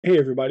Hey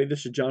everybody,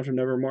 this is John from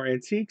Nevermore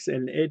Antiques,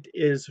 and it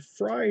is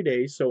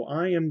Friday, so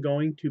I am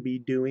going to be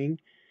doing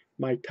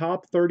my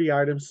top 30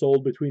 items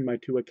sold between my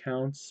two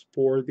accounts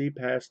for the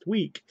past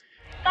week.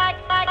 I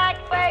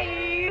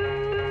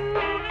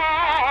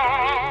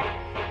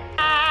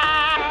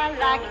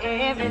like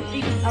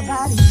everything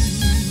about you.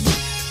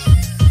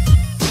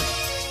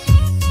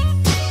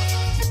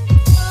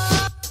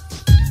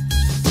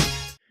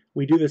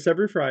 We do this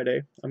every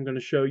Friday. I'm going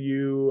to show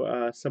you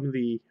some of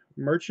the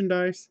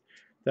merchandise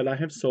that I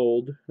have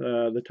sold,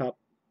 the top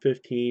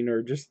 15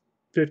 or just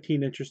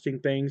 15 interesting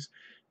things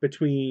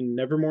between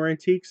Nevermore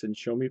Antiques and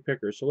Show Me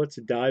Pickers. So let's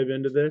dive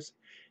into this.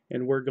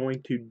 And we're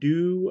going to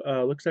do,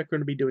 looks like we're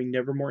going to be doing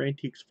Nevermore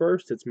Antiques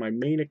first. It's my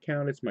main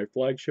account, it's my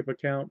flagship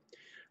account.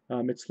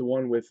 It's the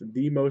one with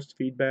the most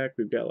feedback.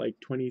 We've got like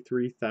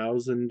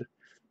 23,000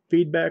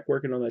 feedback,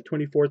 working on that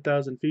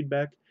 24,000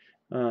 feedback.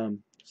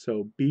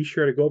 So be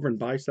sure to go over and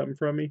buy something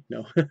from me.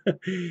 No. But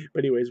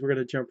anyways, we're going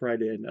to jump right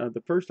in.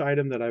 The first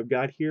item that I've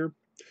got here,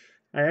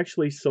 I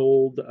actually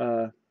sold,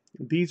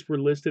 these were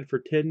listed for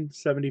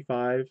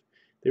 $10.75.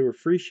 They were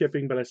free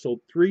shipping, but I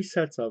sold 3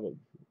 sets of them.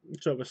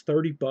 So it was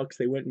 $30.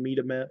 They went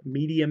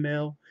media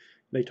mail.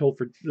 They sold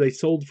for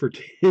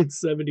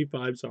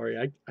 $10.75.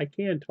 Sorry, I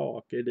can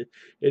talk. It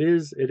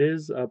is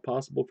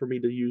possible for me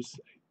to use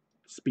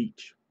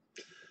speech.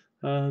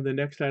 The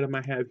next item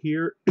I have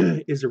here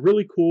is a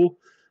really cool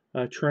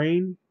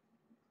train.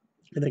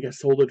 I think I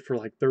sold it for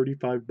like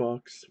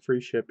 $35,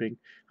 free shipping.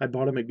 I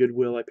bought them at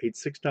Goodwill. I paid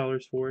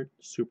 $6 for it.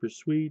 Super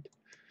sweet.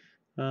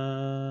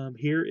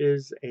 Here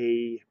is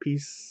a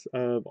piece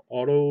of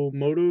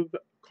automotive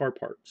car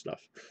part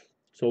stuff.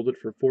 Sold it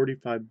for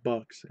 $45,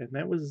 and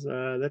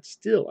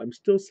I'm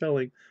still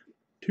selling.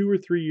 2 or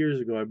 3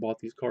 years ago, I bought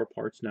these car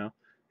parts now,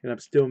 and I'm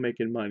still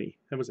making money.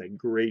 That was a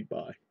great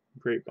buy.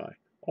 Great buy.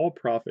 All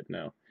profit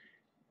now.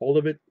 All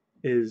of it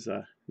is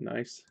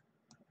nice,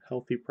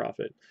 healthy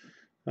profit.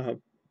 Uh,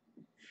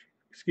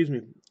 excuse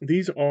me.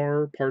 These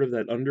are part of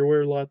that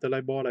underwear lot that I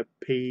bought. I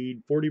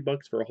paid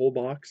 $40 for a whole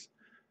box.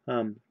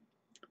 Um,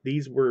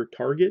 these were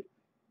Target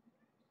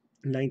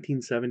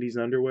 1970s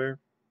underwear.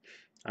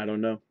 I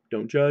don't know.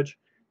 Don't judge.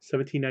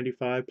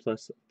 $17.95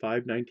 plus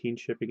 $5.19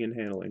 shipping and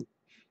handling.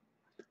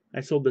 I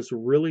sold this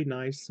really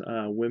nice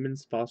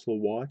women's fossil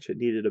watch. It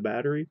needed a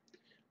battery.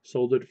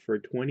 Sold it for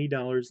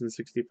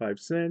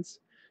 $20.65.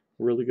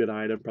 Really good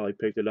item. Probably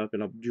picked it up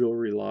in a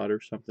jewelry lot or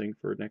something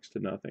for next to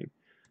nothing.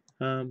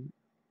 Um,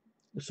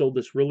 Sold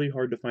this really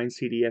hard to find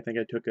CD. I think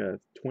I took a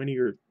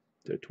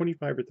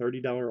 25 or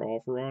 $30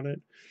 offer on it.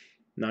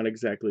 Not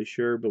exactly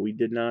sure, but we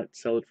did not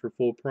sell it for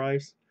full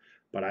price.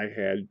 But I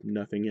had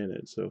nothing in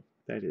it, so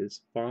that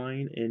is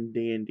fine and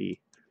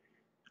dandy.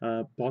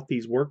 Bought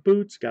these work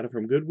boots, got them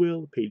from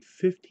Goodwill, paid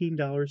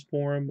 $15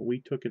 for them. We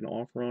took an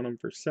offer on them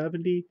for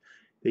 $70.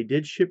 They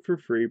did ship for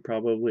free,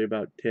 probably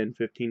about $10,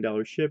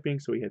 $15 shipping,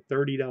 so we had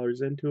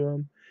 $30 into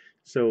them.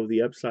 So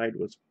the upside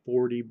was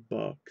 $40.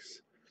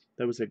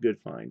 That was a good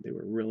find. They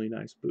were really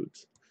nice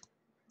boots.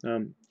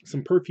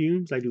 Some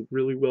perfumes. I do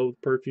really well with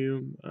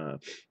perfume.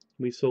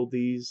 We sold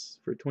these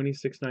for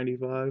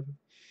 $26.95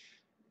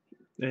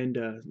 and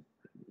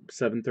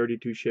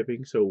 732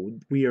 shipping. So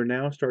we are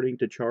now starting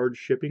to charge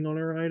shipping on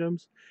our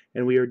items,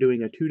 and we are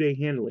doing a 2-day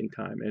handling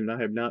time, and I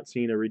have not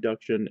seen a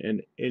reduction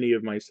in any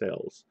of my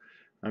sales.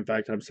 In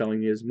fact, I'm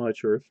selling as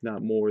much or if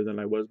not more than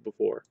I was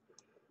before.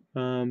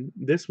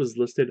 This was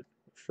listed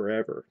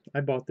forever.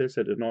 I bought this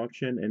at an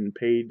auction and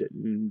paid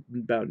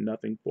about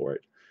nothing for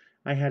it.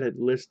 I had it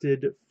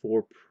listed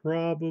for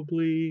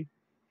probably,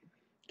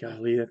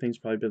 golly, that thing's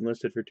probably been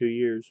listed for 2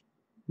 years.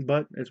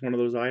 But it's one of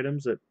those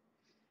items that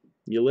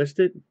you list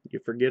it, you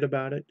forget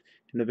about it,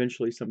 and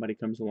eventually somebody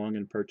comes along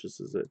and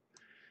purchases it.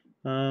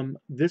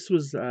 This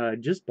was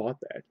just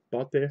bought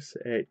this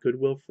at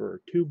Goodwill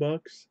for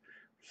 $2,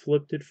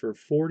 flipped it for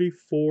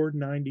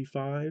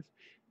 $44.95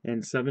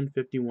 and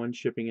 $7.51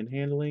 shipping and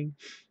handling.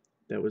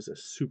 That was a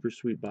super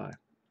sweet buy.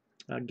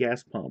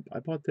 Gas pump. I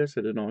bought this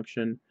at an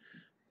auction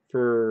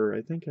for,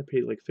 I think I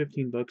paid like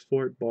 $15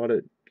 for it. Bought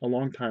it a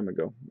long time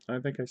ago. I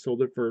think I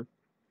sold it for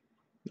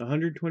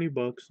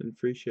 $120 and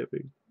free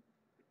shipping.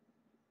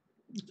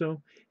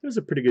 So it was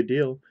a pretty good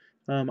deal.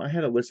 I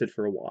had it listed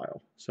for a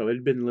while, so it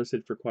had been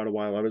listed for quite a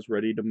while. I was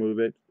ready to move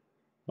it.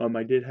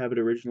 I did have it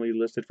originally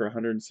listed for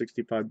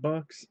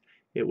 $165.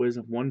 It was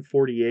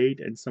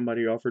 148, and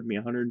somebody offered me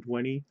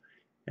 120,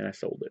 and I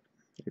sold it.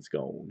 It's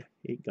gone.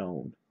 It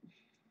gone.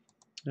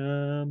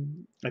 I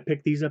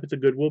picked these up at the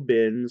Goodwill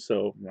bin,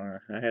 so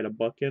I had a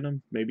buck in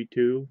them, maybe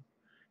two.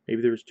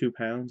 Maybe there was 2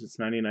 pounds. It's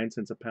 99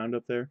 cents a pound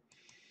up there.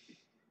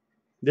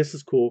 This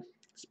is cool.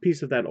 It's a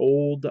piece of that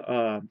old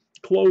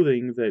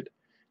clothing that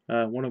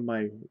one of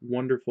my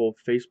wonderful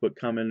Facebook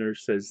commenters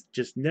says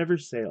just never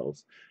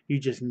sells. You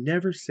just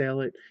never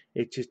sell it.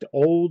 It's just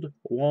old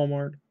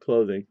Walmart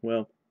clothing.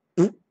 Well,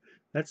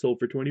 that sold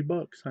for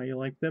 $20. How you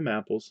like them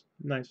apples?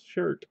 Nice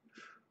shirt.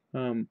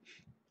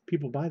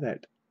 People buy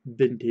that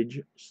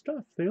vintage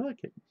stuff. They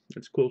like it.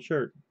 It's a cool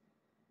shirt.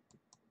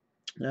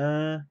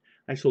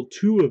 I sold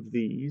 2 of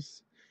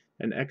these.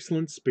 An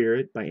Excellent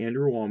Spirit by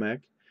Andrew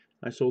Womack.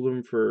 I sold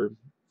them for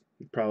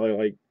probably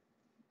like,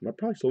 I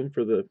probably sold them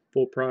for the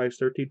full price,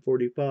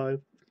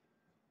 $13.45.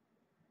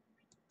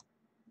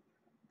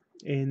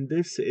 And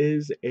this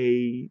is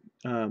a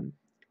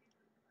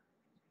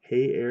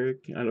Hey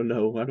Eric. I don't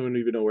know. I don't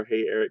even know where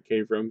Hey Eric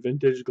came from.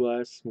 Vintage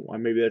glass.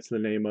 Maybe that's the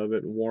name of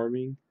it.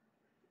 Warring.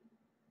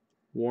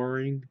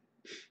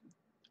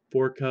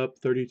 4 cup,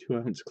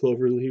 32-ounce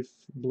cloverleaf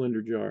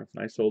blender jar.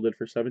 I sold it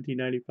for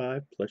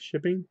 $17.95 plus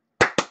shipping.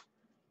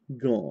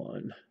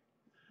 Gone.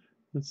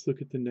 Let's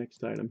look at the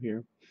next item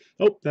here.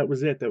 Oh, that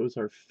was it. That was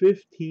our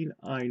 15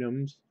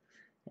 items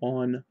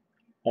on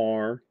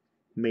our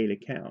main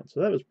account.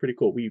 So that was pretty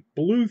cool. We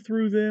blew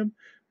through them.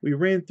 We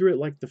ran through it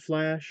like the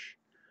Flash.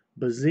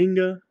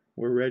 Bazinga.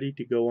 We're ready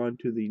to go on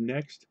to the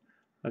next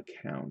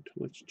account.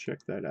 Let's check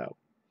that out.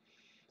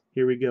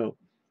 Here we go.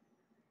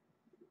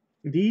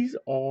 These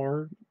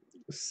are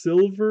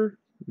silver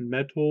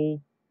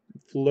metal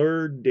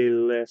fleur de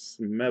lis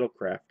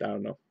metalcraft. I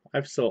don't know.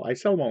 I sell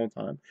them all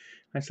the time.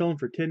 I sell them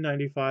for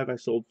 $10.95. I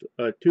sold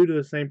 2 to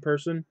the same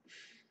person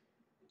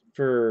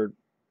for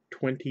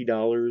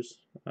 $20.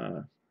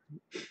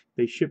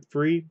 They ship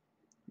free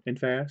and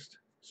fast,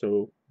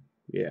 so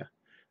yeah,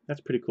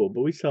 that's pretty cool.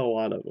 But we sell a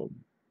lot of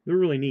them. They're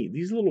really neat.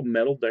 These little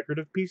metal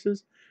decorative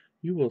pieces,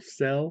 you will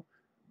sell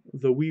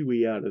the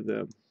wee out of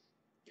them.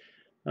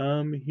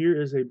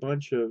 Here is a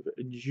bunch of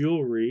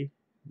jewelry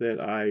that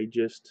I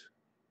just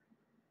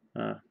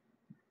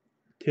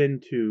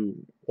tend to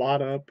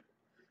lot up,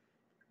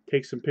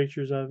 take some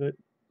pictures of it,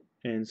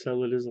 and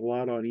sell it as a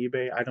lot on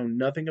eBay. I know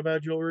nothing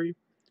about jewelry,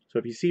 so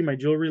if you see my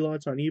jewelry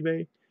lots on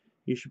eBay,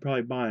 you should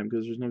probably buy them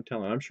because there's no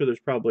telling. I'm sure there's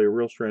probably a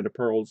real strand of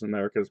pearls in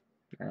there because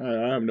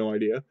I have no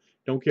idea.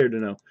 Don't care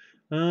to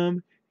know.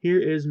 Here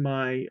is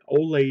my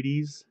old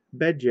lady's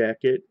bed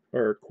jacket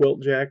or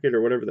quilt jacket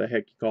or whatever the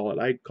heck you call it.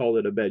 I call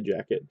it a bed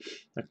jacket,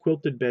 a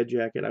quilted bed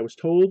jacket. I was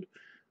told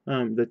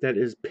that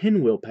is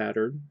pinwheel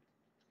pattern.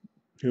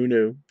 Who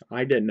knew?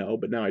 I didn't know,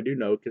 but now I do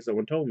know because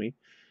someone told me.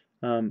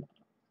 Um,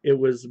 it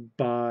was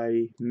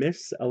by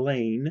Miss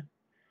Elaine.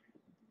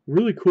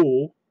 Really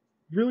cool.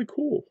 Really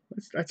cool.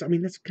 I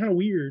mean, that's kind of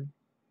weird.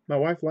 My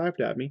wife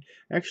laughed at me.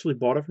 I actually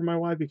bought it for my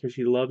wife because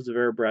she loves the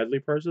Vera Bradley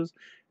purses,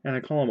 and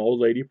I call them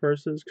old lady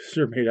purses because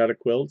they're made out of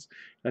quilts.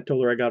 And I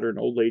told her I got her an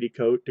old lady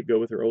coat to go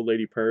with her old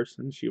lady purse,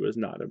 and she was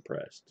not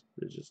impressed.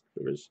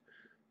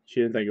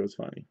 She didn't think it was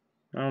funny.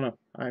 I don't know.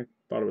 I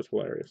thought it was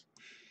hilarious.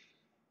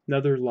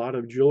 Another lot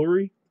of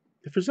jewelry.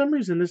 For some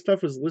reason, this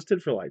stuff was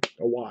listed for like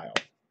a while.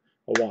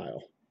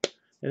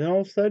 And then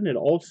all of a sudden, it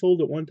all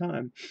sold at one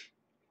time.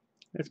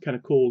 That's kind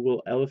of cool. A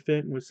little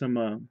elephant with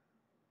some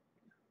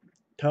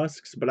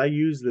tusks, but I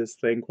use this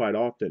thing quite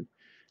often.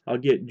 I'll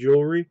get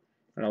jewelry,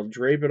 and I'll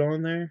drape it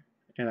on there,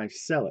 and I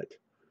sell it.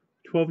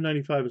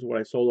 $12.95 is what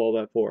I sold all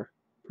that for.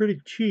 Pretty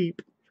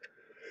cheap.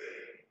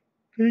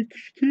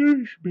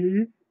 Excuse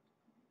me.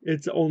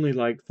 It's only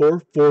like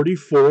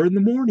 4:44 in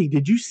the morning.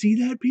 Did you see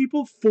that,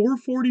 people?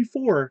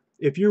 4:44.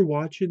 If you're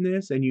watching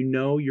this and you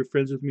know you're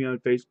friends with me on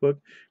Facebook,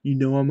 you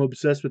know I'm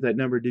obsessed with that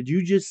number. Did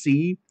you just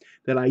see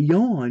that I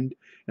yawned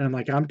and I'm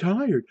like, I'm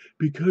tired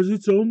because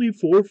it's only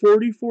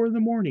 4:44 in the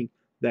morning?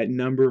 That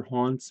number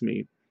haunts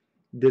me.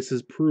 This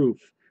is proof.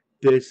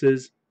 This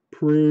is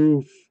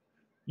proof.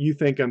 You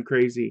think I'm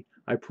crazy.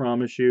 I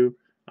promise you,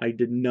 I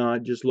did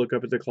not just look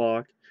up at the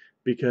clock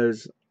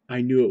because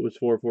I knew it was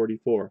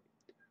 4:44.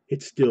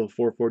 It's still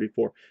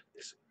 4:44.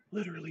 This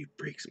literally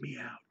freaks me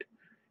out.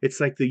 It's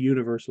like the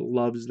universe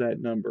loves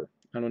that number.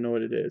 I don't know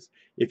what it is.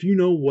 If you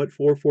know what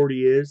 444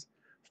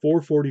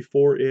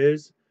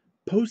 is,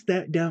 post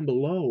that down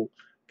below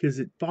because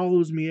it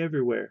follows me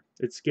everywhere.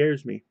 It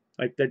scares me.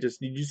 Like that just,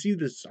 did you see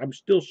this? I'm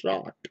still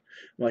shocked.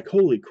 I'm like,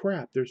 holy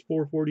crap, there's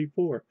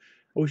 444.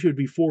 I wish it would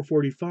be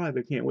 445.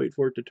 I can't wait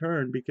for it to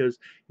turn because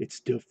it's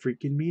still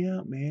freaking me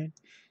out, man.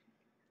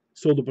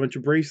 Sold a bunch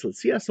of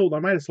bracelets. See, I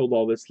might have sold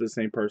all this to the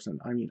same person.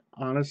 I mean,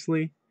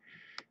 honestly,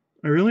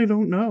 I really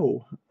don't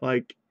know.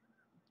 Like,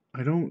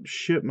 I don't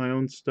ship my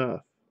own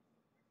stuff.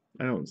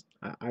 I don't.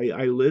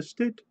 I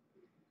list it.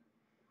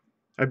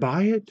 I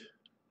buy it.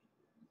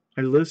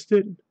 I list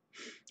it.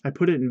 I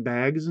put it in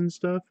bags and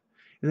stuff.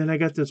 And then I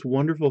got this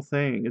wonderful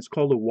thing. It's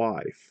called a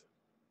wife.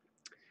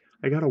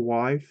 I got a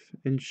wife,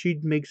 and she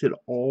makes it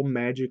all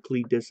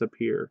magically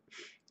disappear.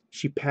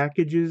 She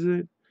packages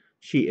it.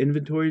 She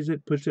inventories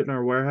it, puts it in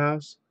our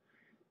warehouse,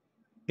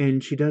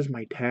 and she does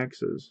my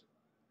taxes.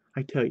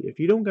 I tell you, if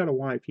you don't got a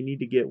wife, you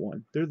need to get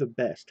one. They're the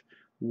best.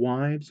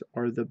 Wives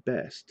are the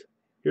best.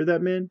 Hear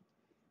that, men?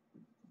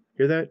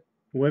 Hear that?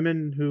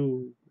 Women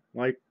who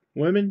like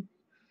women?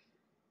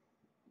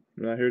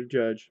 I'm not here to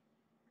judge.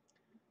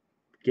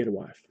 Get a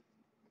wife.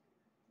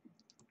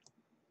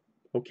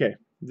 Okay,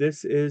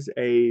 this is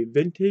a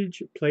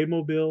vintage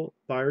Playmobil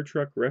fire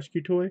truck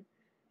rescue toy.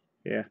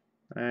 Yeah,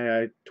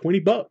 20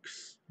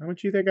 bucks. How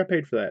much do you think I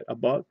paid for that? A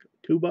buck?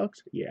 $2?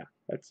 Yeah,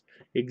 that's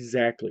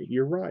exactly.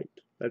 You're right.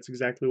 That's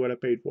exactly what I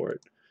paid for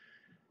it.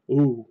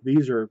 Ooh,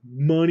 these are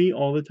money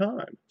all the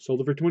time.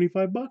 Sold it for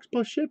 25 bucks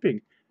plus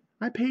shipping.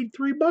 I paid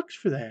 $3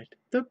 for that.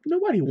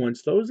 Nobody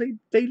wants those.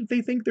 They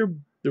think they're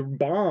they're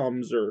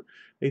bombs, or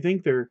they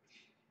think they're,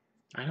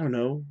 I don't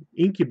know,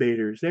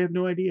 incubators. They have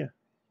no idea.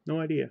 No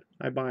idea.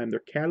 I buy them. They're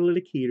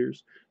catalytic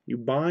heaters. You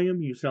buy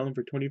them, you sell them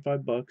for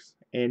 25 bucks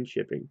and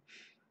shipping.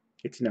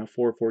 It's now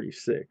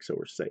 4.46, so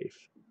we're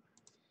safe.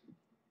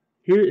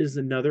 Here is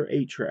another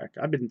 8-track.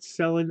 I've been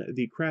selling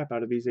the crap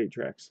out of these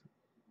 8-tracks.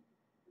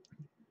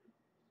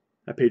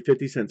 I paid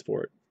 50 cents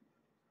for it.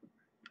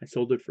 I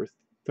sold it for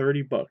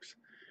 30 bucks.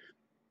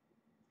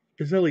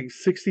 Is that like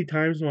 60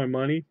 times my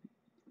money?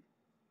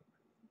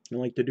 I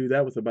like to do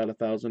that with about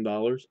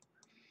 $1,000.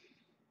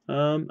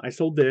 I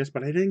sold this,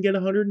 but I didn't get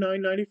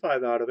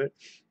 $109.95 out of it.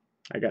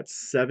 I got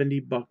 70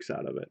 bucks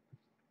out of it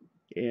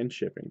and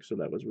shipping, so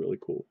that was really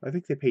cool. I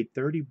think they paid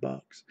 30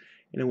 bucks,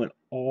 and it went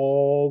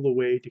all the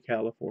way to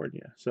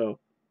California, so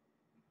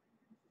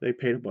they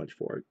paid a bunch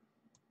for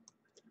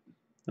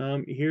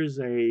it. Here's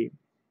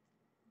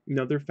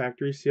another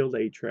factory sealed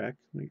 8-track.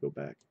 Let me go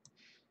back.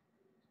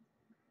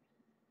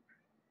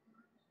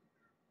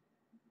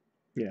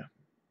 Yeah,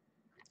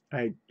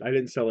 I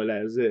didn't sell it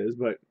as is,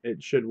 but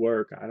it should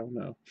work. I don't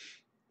know.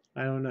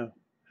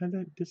 How'd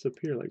that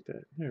disappear like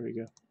that? There we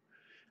go.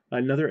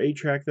 Another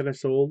 8-track that I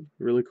sold,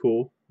 really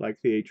cool. Like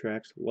the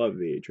 8-tracks, love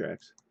the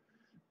 8-tracks.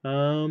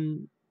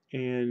 And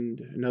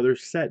another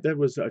set that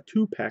was a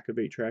 2-pack of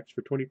 8-tracks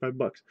for 25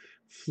 bucks.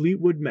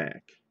 Fleetwood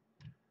Mac.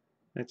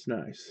 That's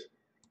nice.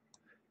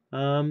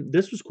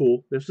 This was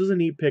cool. This was a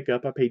neat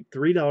pickup. I paid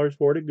 $3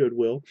 for it at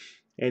Goodwill,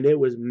 and it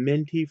was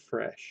minty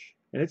fresh.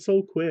 And it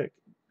sold quick.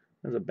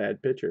 That was a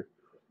bad picture.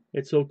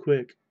 It sold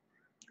quick.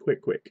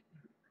 Quick.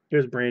 It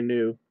was brand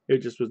new.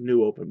 It just was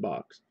new open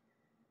box.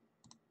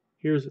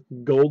 Here's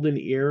Golden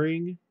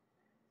Earring.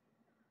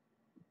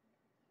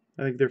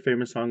 I think their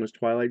famous song was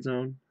Twilight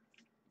Zone.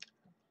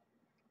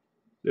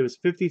 It was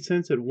 50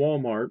 cents at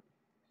Walmart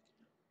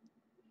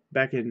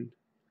back in,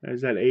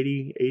 is that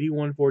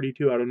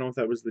 81.42? I don't know if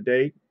that was the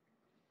date,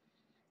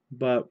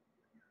 but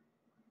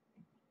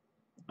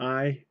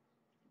I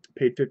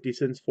paid 50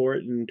 cents for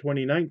it in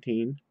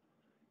 2019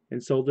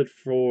 and sold it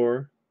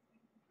for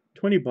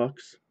 20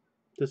 bucks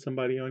to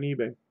somebody on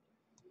eBay.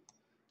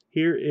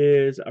 Here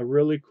is a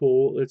really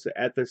cool, it's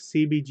at the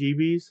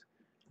CBGB's,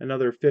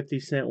 another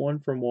 50-cent one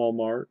from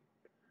Walmart.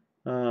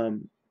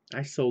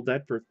 I sold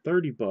that for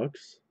 30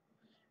 bucks.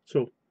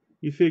 So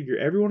you figure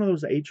every one of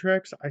those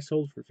 8-tracks I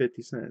sold for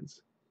 50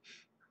 cents.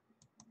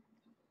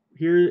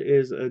 Here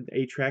is an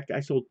 8-track.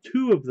 I sold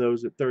 2 of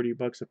those at 30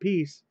 bucks a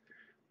piece.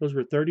 Those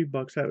were 30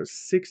 bucks. That was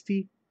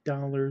 $60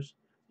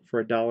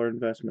 for a $1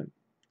 investment.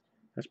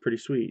 That's pretty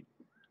sweet.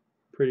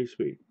 Pretty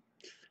sweet.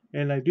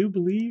 And I do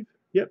believe,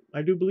 yep,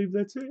 I do believe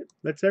that's it.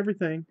 That's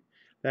everything.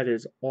 That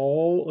is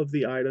all of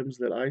the items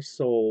that I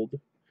sold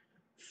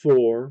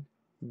for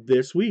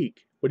this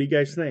week. What do you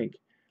guys think?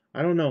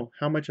 I don't know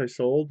how much I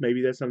sold.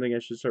 Maybe that's something I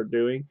should start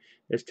doing,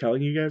 is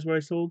telling you guys what I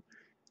sold.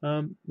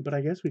 But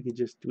I guess we could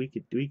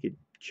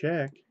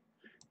check.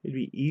 It'd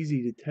be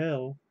easy to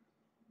tell.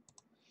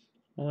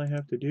 All I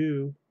have to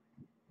do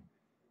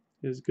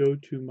is go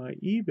to my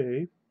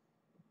eBay.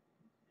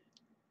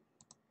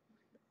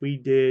 We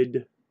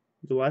did,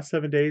 the last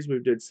 7 days, we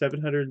did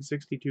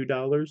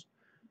 $762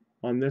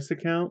 on this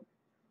account.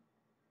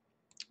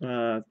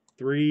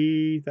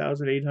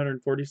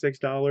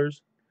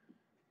 $3,846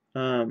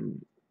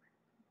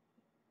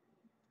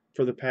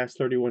 for the past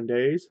 31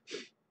 days.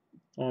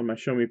 On my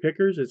Show Me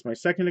Pickers, it's my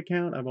second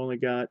account. I've only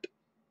got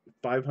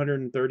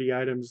 530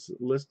 items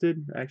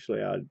listed. Actually,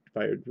 if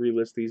I would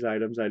relist these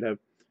items, I'd have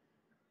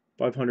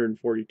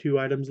 542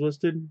 items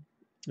listed.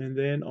 And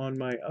then on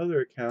my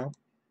other account,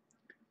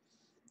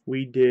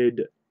 we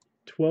did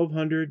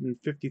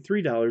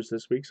 $1,253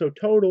 this week. So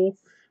total,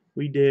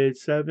 we did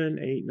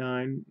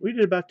we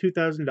did about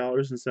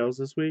 $2,000 in sales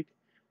this week.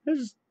 This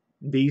is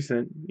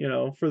decent, you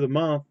know, for the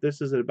month.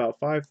 This is at about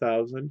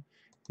 $5,000.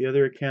 The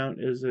other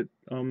account is at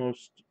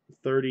almost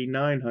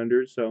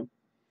 $3,900, so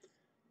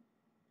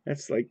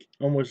that's like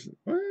almost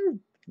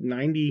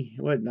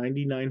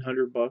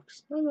 9,900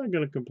 bucks. I'm not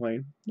gonna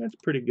complain. That's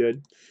pretty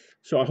good.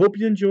 So I hope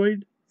you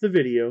enjoyed the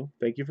video.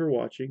 Thank you for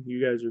watching. You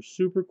guys are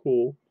super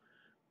cool.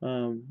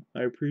 I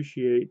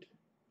appreciate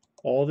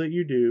all that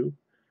you do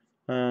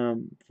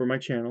for my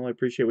channel. I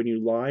appreciate when you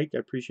like. I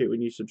appreciate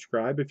when you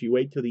subscribe. If you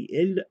wait till the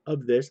end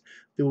of this,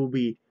 there will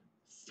be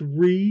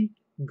 3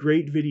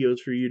 great videos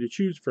for you to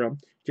choose from.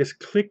 Just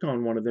click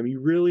on one of them. You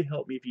really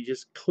help me if you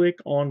just click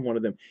on one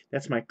of them.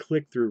 That's my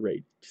click-through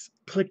rate. Just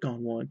click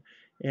on one,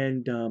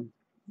 and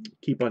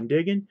keep on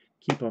digging,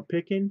 keep on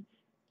picking,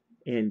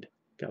 and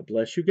God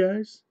bless you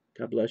guys.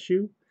 God bless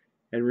you.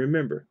 And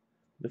remember,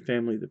 the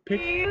family that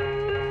picks.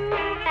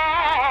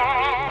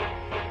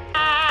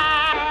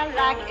 I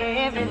like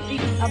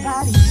everything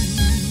about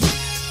you.